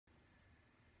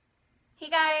Hey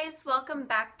guys, welcome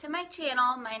back to my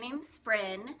channel. My name's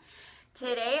Bryn.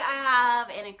 Today I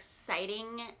have an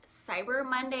exciting Cyber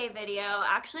Monday video.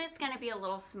 Actually, it's going to be a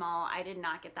little small. I did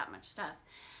not get that much stuff.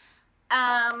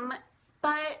 You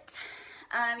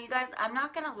guys, I'm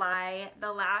not going to lie.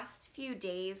 The last few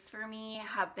days for me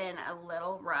have been a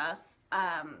little rough.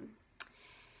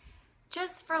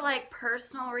 Just for like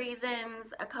personal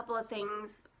reasons, a couple of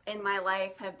things in my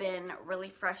life have been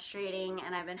really frustrating,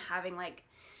 and I've been having like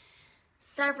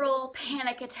several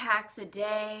panic attacks a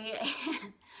day.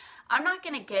 I'm not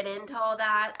going to get into all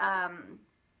that. I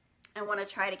want to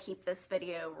try to keep this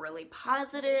video really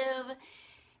positive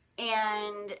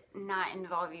and not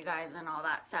involve you guys in all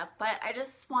that stuff. But I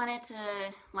just wanted to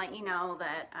let you know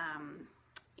that,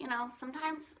 you know,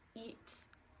 sometimes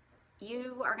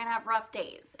you are going to have rough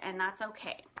days, and that's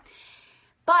okay.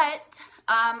 But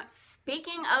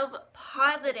speaking of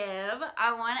positive,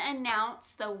 I want to announce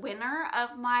the winner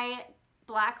of my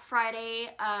Black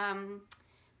Friday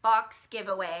box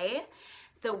giveaway.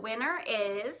 The winner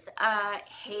is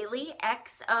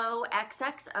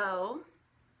haileyxoxxo.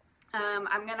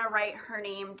 I'm gonna write her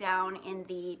name down in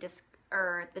the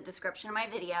description of my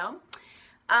video.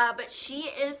 But she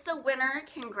is the winner.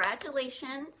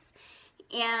 Congratulations!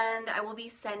 And I will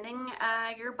be sending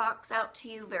your box out to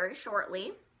you very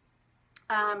shortly,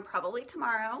 probably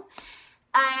tomorrow.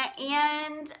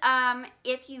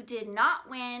 If you did not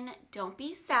win, don't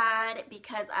be sad,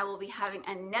 because I will be having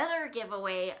another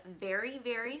giveaway very,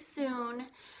 very soon.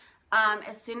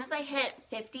 As soon as I hit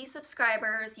 50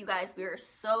 subscribers, you guys, we are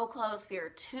so close. We are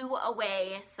 2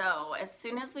 away. So as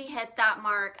soon as we hit that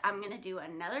mark, I'm going to do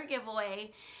another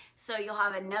giveaway. So you'll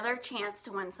have another chance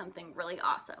to win something really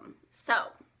awesome.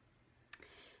 So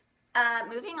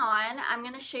moving on, I'm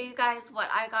going to show you guys what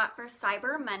I got for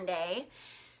Cyber Monday.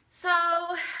 So,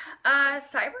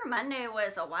 Cyber Monday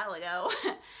was a while ago,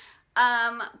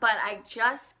 but I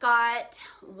just got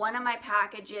one of my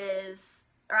packages,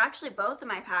 or actually both of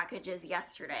my packages,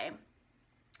 yesterday.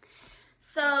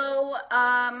 So,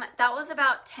 that was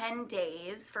about 10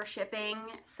 days for shipping,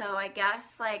 so I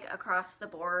guess, like, across the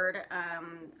board,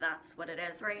 that's what it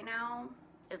is right now,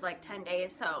 is like 10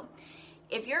 days. So,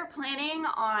 if you're planning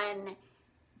on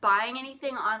buying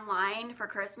anything online for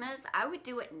Christmas, I would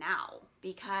do it now,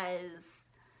 because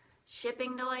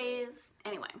shipping delays.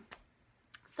 Anyway,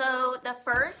 so the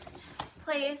first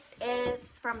place is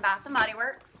from Bath & Body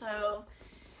Works. So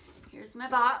here's my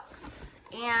box,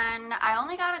 and I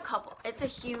only got a couple. It's a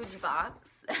huge box.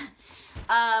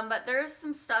 But there's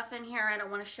some stuff in here I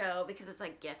don't want to show because it's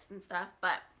like gifts and stuff,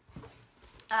 but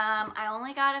I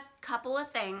only got a couple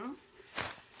of things.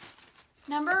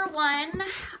 Number one,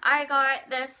 I got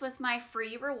this with my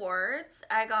free rewards.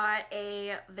 I got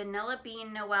a Vanilla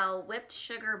Bean Noel Whipped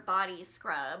Sugar Body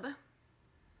Scrub.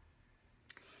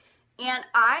 And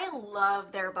I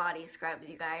love their body scrubs,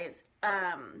 you guys.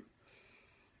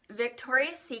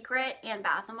 Victoria's Secret and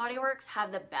Bath & Body Works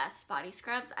have the best body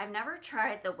scrubs. I've never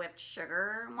tried the whipped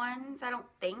sugar ones, I don't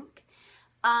think.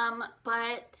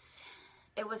 But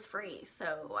it was free,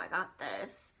 so I got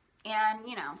this. And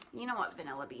you know what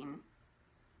Vanilla Bean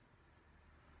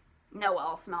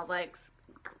Noel smells like.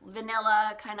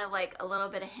 Vanilla, kind of like a little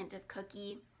bit of hint of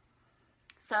cookie.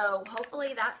 So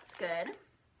hopefully that's good.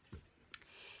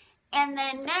 And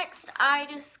then next I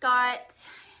just got,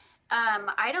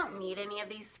 I don't need any of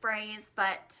these sprays,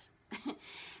 but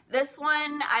this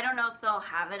one, I don't know if they'll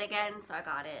have it again, so I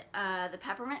got it. The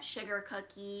Peppermint Sugar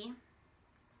Cookie.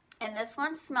 And this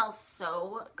one smells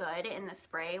so good in the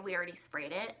spray. We already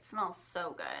sprayed it. It smells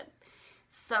so good.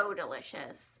 So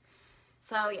delicious.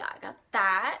 So yeah, I got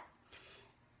that.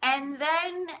 And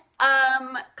then,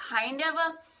 kind of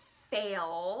a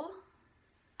fail.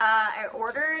 I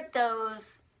ordered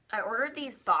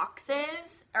these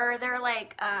boxes, or they're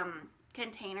like,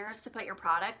 containers to put your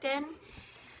product in.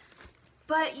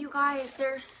 But you guys,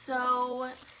 they're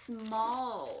so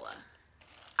small.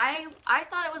 I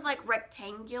thought it was like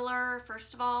rectangular,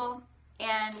 first of all,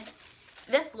 and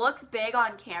this looks big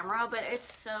on camera, but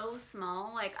it's so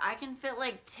small. Like, I can fit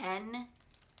like 10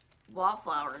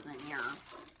 wallflowers in here.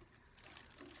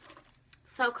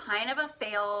 So kind of a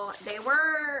fail. They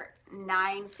were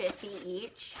 $9.50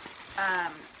 each.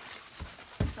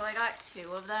 So I got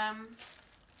 2 of them.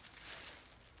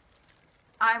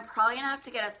 I'm probably gonna have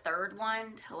to get a third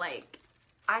one to, like,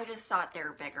 I just thought they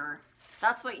were bigger.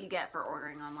 That's what you get for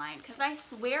ordering online, because I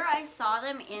swear I saw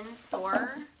them in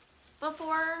store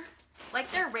before.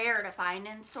 Like, they're rare to find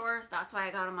in stores, that's why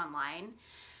I got them online.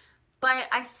 But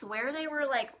I swear they were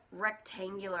like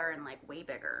rectangular and like way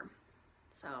bigger.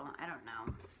 So I don't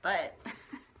know. But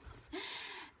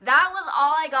that was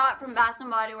all I got from Bath &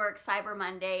 Body Works Cyber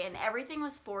Monday, and everything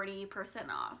was 40%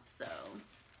 off, so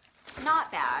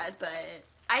not bad, but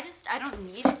I don't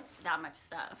need that much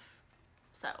stuff,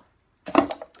 so.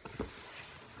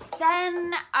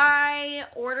 Then I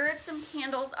ordered some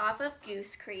candles off of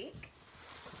Goose Creek.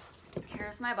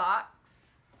 Here's my box.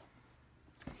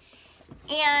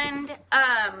 And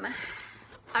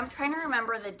I'm trying to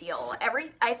remember the deal.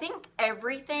 I think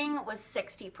everything was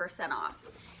 60%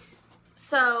 off.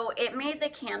 So it made the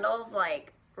candles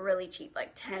like really cheap,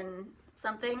 like 10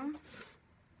 something.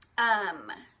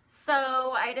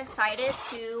 So I decided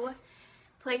to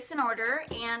place an order,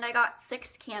 and I got 6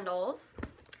 candles.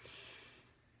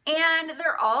 And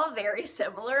they're all very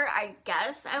similar. I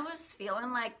guess I was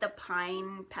feeling like the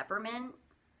pine peppermint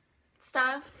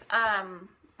stuff.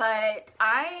 But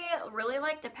I really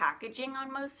like the packaging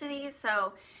on most of these,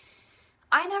 so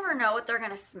I never know what they're going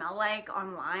to smell like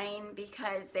online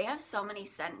because they have so many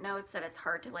scent notes that it's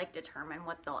hard to like determine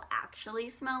what they'll actually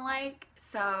smell like.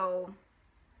 So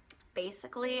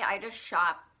basically I just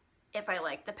shop. If I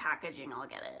like the packaging, I'll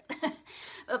get it.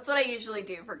 That's what I usually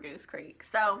do for Goose Creek.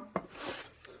 So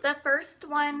the first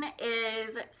one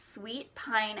is Sweet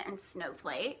Pine and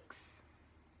Snowflakes.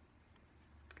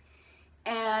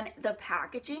 And the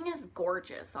packaging is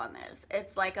gorgeous on this.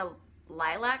 It's like a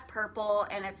lilac purple,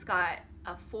 and it's got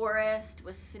a forest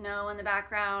with snow in the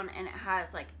background, and it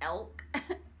has like elk.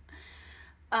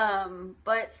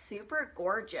 But super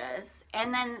gorgeous.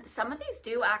 And then some of these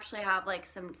do actually have like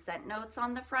some scent notes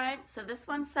on the front. So this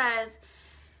one says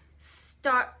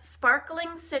sparkling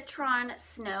citron,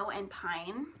 snow, and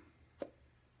pine.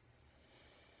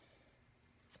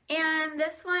 And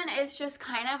this one is just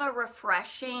kind of a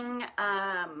refreshing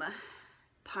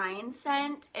pine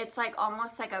scent. It's like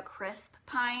almost like a crisp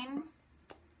pine.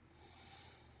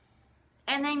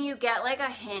 And then you get like a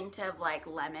hint of like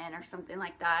lemon or something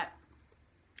like that.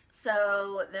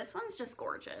 So this one's just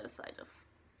gorgeous.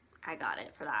 I got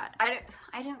it for that.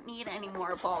 I don't need any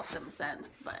more balsam scents,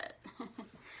 but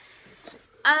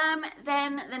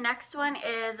then the next one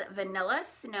is Vanilla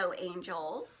Snow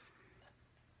Angels.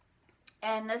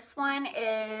 And this one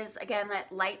is, again,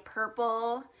 that light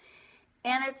purple,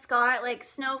 and it's got like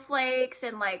snowflakes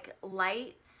and like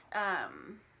lights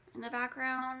in the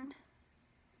background.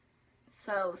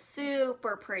 So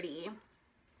super pretty.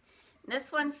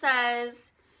 This one says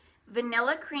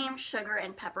vanilla cream, sugar,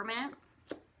 and peppermint.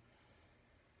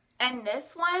 And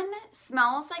this one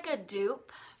smells like a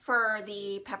dupe for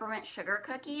the peppermint sugar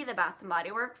cookie, the Bath &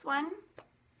 Body Works one.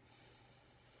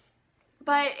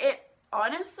 But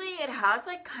honestly, it has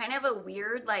like kind of a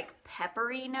weird like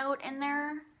peppery note in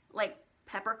there, like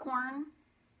peppercorn.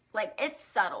 Like it's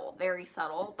subtle, very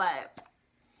subtle, but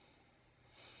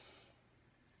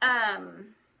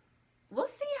we'll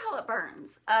see how it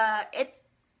burns.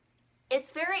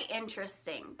 It's very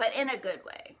interesting, but in a good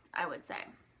way, I would say.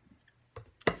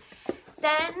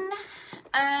 Then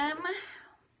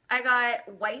I got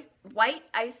white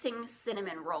icing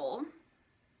cinnamon roll.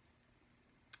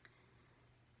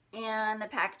 And the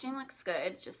packaging looks good.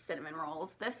 It's just cinnamon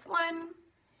rolls. This one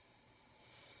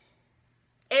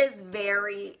is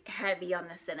very heavy on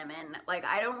the cinnamon. Like,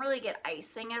 I don't really get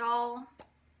icing at all.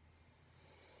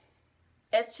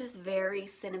 It's just very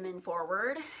cinnamon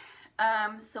forward.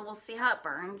 So we'll see how it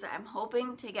burns. I'm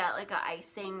hoping to get like a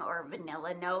icing or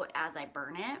vanilla note as I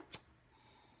burn it.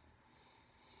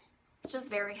 It's just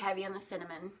very heavy on the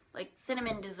cinnamon. Like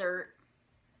cinnamon dessert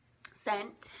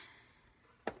scent.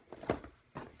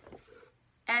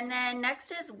 And then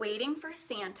next is Waiting for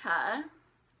Santa.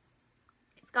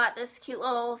 It's got this cute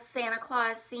little Santa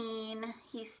Claus scene.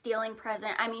 He's stealing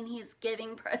presents. I mean, he's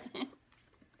giving presents.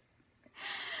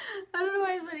 I don't know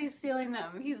why I said he's stealing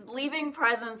them. He's leaving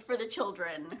presents for the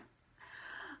children.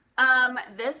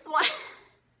 This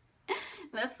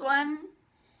one,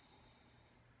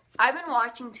 I've been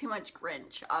watching too much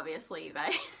Grinch, obviously, you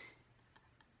guys.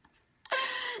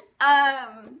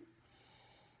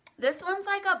 This one's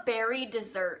like a berry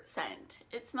dessert scent.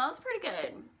 It smells pretty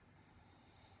good.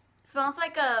 It smells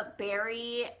like a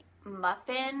berry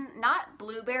muffin, not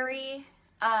blueberry,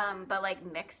 but like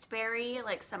mixed berry,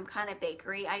 like some kind of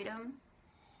bakery item.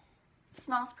 It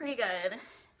smells pretty good.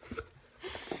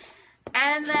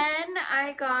 And then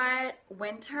I got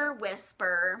Winter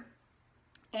Whisper,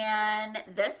 and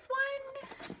this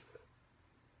one,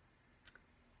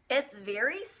 it's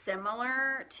very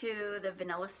similar to the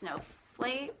Vanilla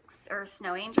Snowflakes or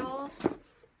Snow Angels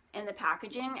in the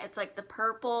packaging. It's like the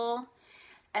purple,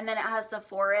 and then it has the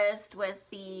forest with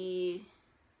the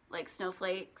like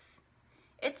snowflakes.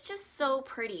 It's just so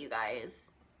pretty, you guys.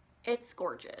 It's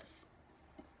gorgeous.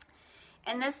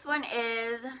 And this one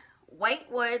is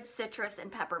white wood, citrus,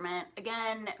 and peppermint.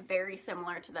 Again, very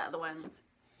similar to the other ones.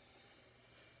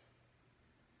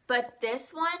 But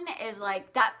this one is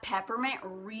like, that peppermint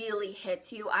really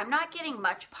hits you. I'm not getting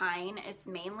much pine. It's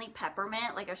mainly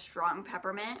peppermint, like a strong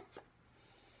peppermint.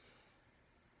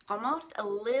 Almost a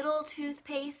little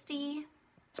toothpastey,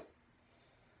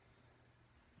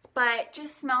 but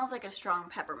just smells like a strong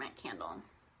peppermint candle.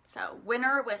 So,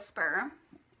 Winner Whisper.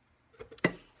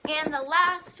 And the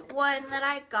last one that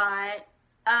I got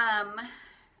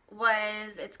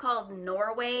it's called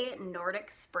Norway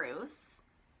Nordic Spruce.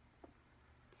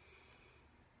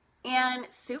 And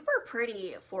super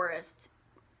pretty forest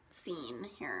scene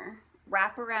here.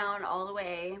 Wrap around all the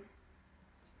way.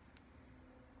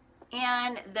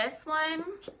 And this one,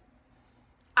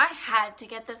 I had to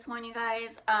get this one, you guys.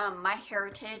 My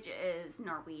heritage is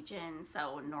Norwegian,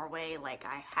 so Norway, like,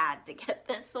 I had to get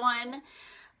this one.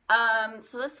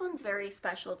 So this one's very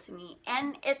special to me.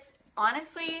 And it's,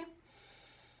 honestly,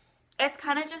 it's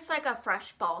kind of just like a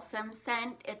fresh balsam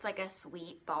scent. It's like a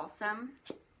sweet balsam.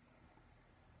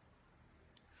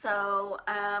 So,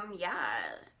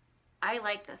 yeah, I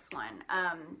like this one.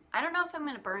 I don't know if I'm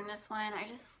going to burn this one.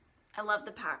 I love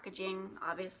the packaging,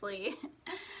 obviously.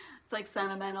 It's like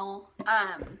sentimental.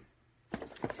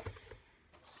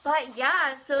 But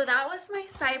yeah, so that was my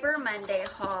Cyber Monday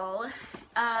haul.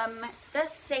 The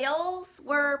sales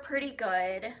were pretty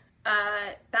good.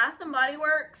 Bath & Body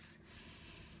Works,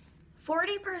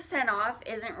 40% off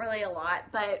isn't really a lot,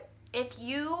 but if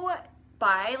you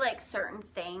buy like certain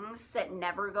things that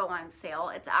never go on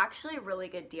sale, it's actually a really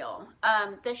good deal.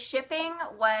 The shipping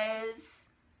was,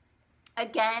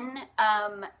 again,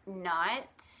 not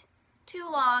too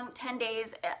long, 10 days.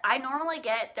 I normally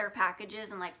get their packages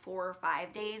in like 4 or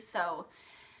 5 days, so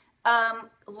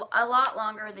a lot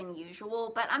longer than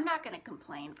usual, but I'm not going to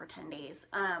complain for 10 days.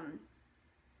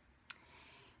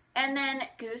 And then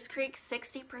Goose Creek,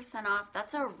 60% off.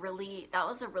 That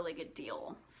was a really good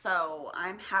deal. So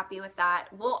I'm happy with that.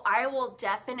 Well, I will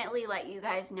definitely let you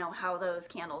guys know how those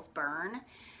candles burn.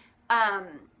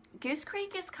 Goose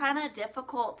Creek is kind of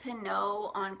difficult to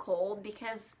know on cold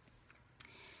because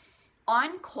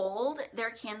on cold,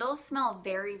 their candles smell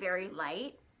very, very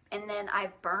light. And then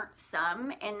I've burnt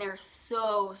some and they're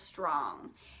so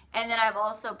strong. And then I've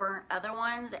also burnt other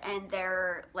ones and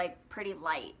they're like pretty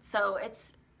light. So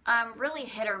it's really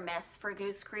hit or miss for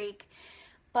Goose Creek,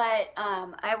 but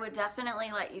I would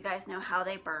definitely let you guys know how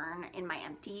they burn in my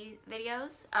empty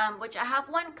videos, which I have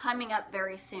one coming up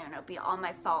very soon. It'll be all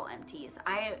my fall empties.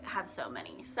 I have so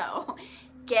many, so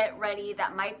get ready. I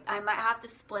might have to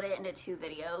split it into 2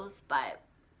 videos, but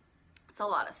it's a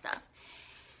lot of stuff.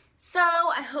 So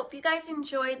I hope you guys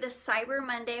enjoyed the Cyber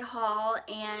Monday haul,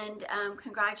 and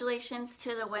congratulations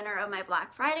to the winner of my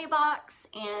Black Friday box,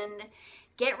 and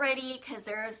get ready because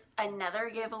there's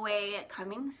another giveaway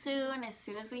coming soon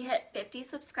as we hit 50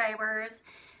 subscribers.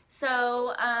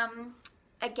 So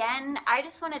again, I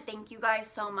just want to thank you guys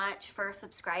so much for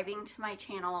subscribing to my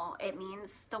channel. It means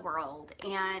the world,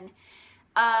 and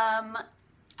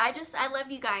I love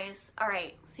you guys. All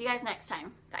right, see you guys next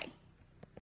time. Bye.